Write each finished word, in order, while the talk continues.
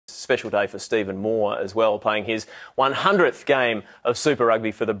special day for Stephen Moore as well, playing his 100th game of Super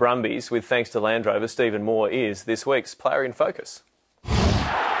Rugby for the Brumbies. With thanks to Land Rover, Stephen Moore is this week's Player in Focus.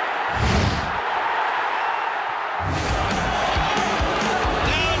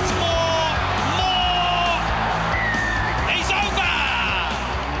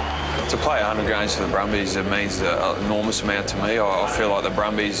 To play 100 games for the Brumbies, it means an enormous amount to me. I feel like the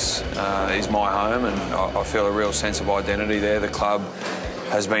Brumbies is my home, and I feel a real sense of identity there. The club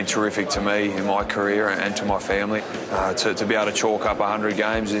has been terrific to me in my career and to my family. To be able to chalk up 100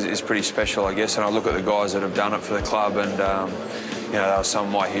 games is pretty special, I guess, and I look at the guys that have done it for the club, and you know, they were some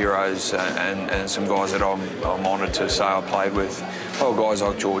of my heroes and some guys that I'm honoured to say I played with. Well, guys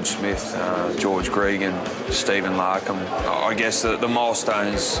like George Smith, George Gregan, Stephen Larkham. I guess the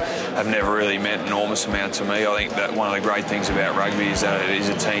milestones have never really meant an enormous amount to me. I think that one of the great things about rugby is that it is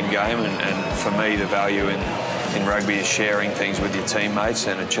a team game, and for me the value in rugby is sharing things with your teammates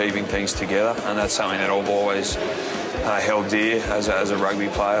and achieving things together, and that's something that I've always held dear as a rugby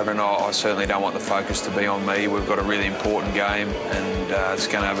player, and I certainly don't want the focus to be on me. We've got a really important game, and it's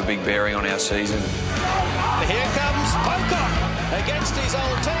going to have a big bearing on our season. Here comes Pocock against his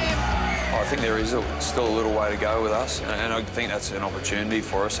old team. I think there is still a little way to go with us, and I think that's an opportunity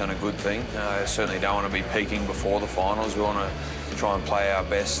for us and a good thing. I certainly don't want to be peaking before the finals. We want to try and play our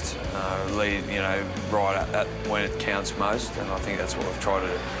best, lead, you know, right at when it counts most, and I think that's what we've tried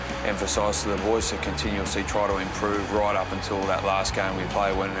to emphasise to the boys, to continuously try to improve right up until that last game we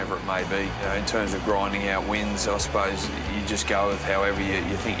play, whenever it may be. You know, in terms of grinding out wins, I suppose you just go with however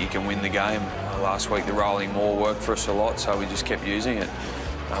you think you can win the game. Last week the rolling maul worked for us a lot, so we just kept using it.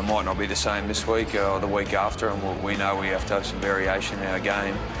 Might not be the same this week or the week after, and we know we have to have some variation in our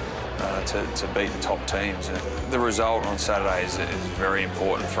game to beat the top teams. The result on Saturday is very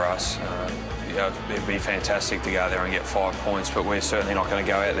important for us. You know, it'd be fantastic to go there and get 5 points, but we're certainly not going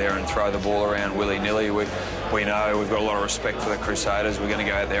to go out there and throw the ball around willy-nilly. We know we've got a lot of respect for the Crusaders. We're going to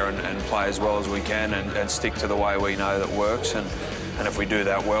go out there and play as well as we can and stick to the way we know that works. And if we do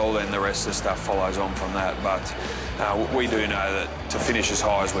that well, then the rest of the stuff follows on from that. But we do know that to finish as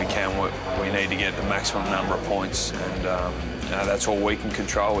high as we can, we need to get the maximum number of points, and that's all we can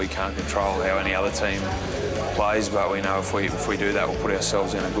control. We can't control how any other team plays, but we know if we do that, we'll put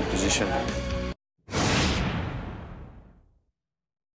ourselves in a good position.